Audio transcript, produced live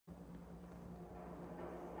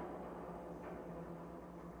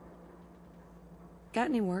Got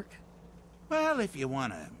any work? Well, if you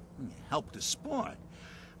want to help the sport,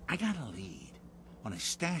 I got a lead on a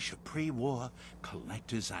stash of pre-war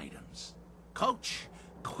collector's items. Coach,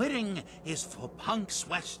 quitting his for punks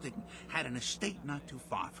Westing, had an estate not too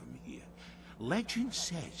far from here. Legend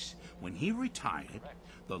says when he retired,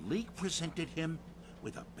 the league presented him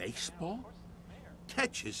with a baseball,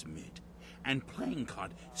 catcher's mitt, and playing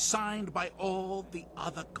card signed by all the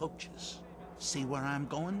other coaches. See where I'm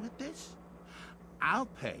going with this? I'll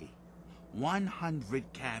pay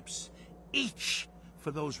 100 caps each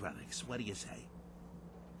for those relics. What do you say?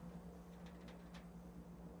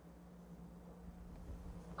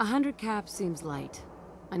 100 caps seems light.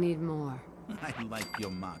 I need more. I like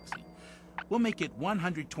your moxie. We'll make it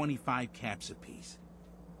 125 caps apiece.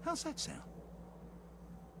 How's that sound?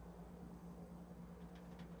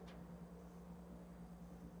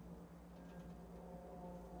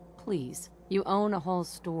 Please. You own a whole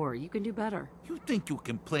store. You can do better. You think you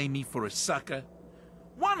can play me for a sucker?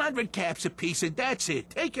 100 caps apiece and that's it.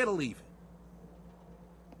 Take it or leave it.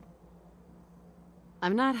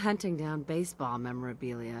 I'm not hunting down baseball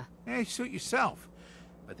memorabilia. Hey, suit yourself.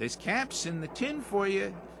 But there's caps in the tin for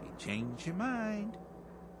you if you change your mind.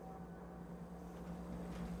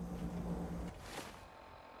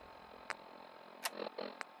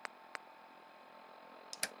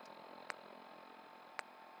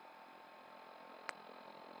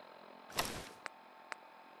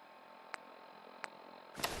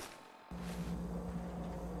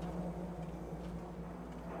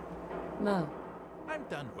 Mo. I'm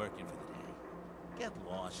done working for the day. Get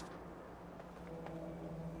lost.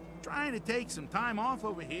 Trying to take some time off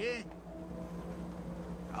over here.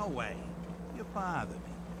 Go away. You bother me.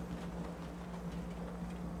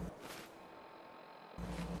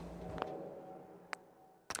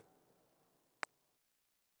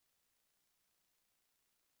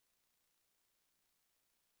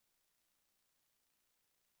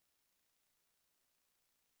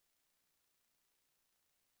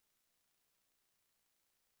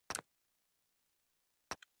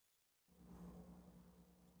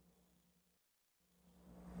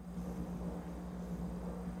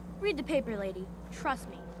 Read the paper, lady. Trust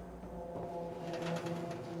me.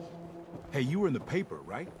 Hey, you were in the paper,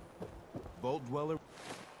 right? Vault Dweller?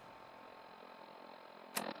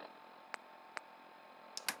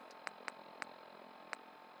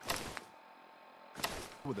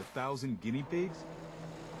 With 1,000 guinea pigs?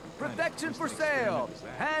 Protection for sale!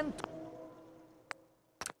 Hand...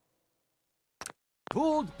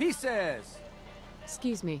 Pulled pieces!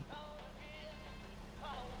 Excuse me.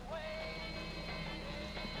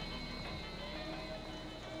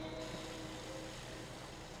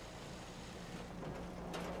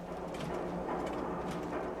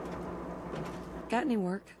 Got any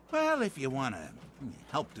work? Well, if you want to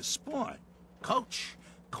help the sport, Coach,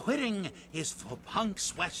 quitting his for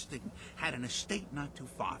punks Westing, had an estate not too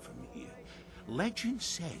far from here. Legend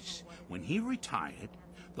says when he retired,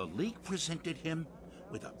 the league presented him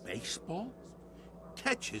with a baseball,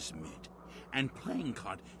 catcher's mitt, and playing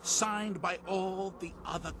card signed by all the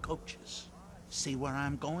other coaches. See where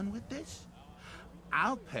I'm going with this?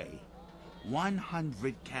 I'll pay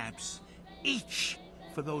 100 caps each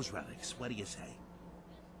for those relics. What do you say?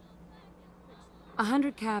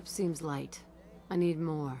 100 caps seems light. I need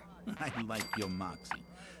more. I like your moxie.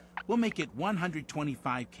 We'll make it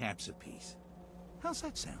 125 caps apiece. How's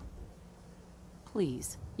that sound?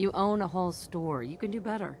 Please. You own a whole store. You can do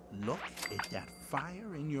better. Look at that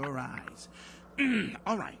fire in your eyes.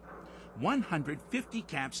 All right. 150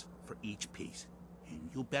 caps for each piece.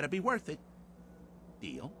 And you better be worth it.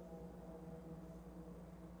 Deal?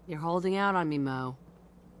 You're holding out on me, Mo.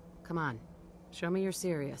 Come on. Show me you're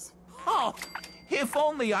serious. Oh! If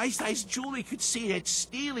only Ice Julie could see that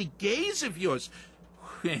steely gaze of yours.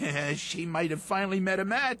 She might have finally met a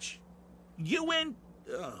match. You win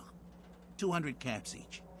 200 caps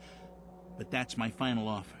each. But that's my final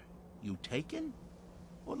offer. You taking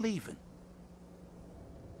or leaving?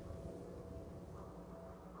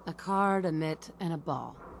 A card, a mitt, and a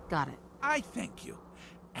ball. Got it. I thank you.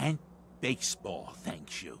 And baseball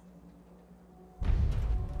thanks you.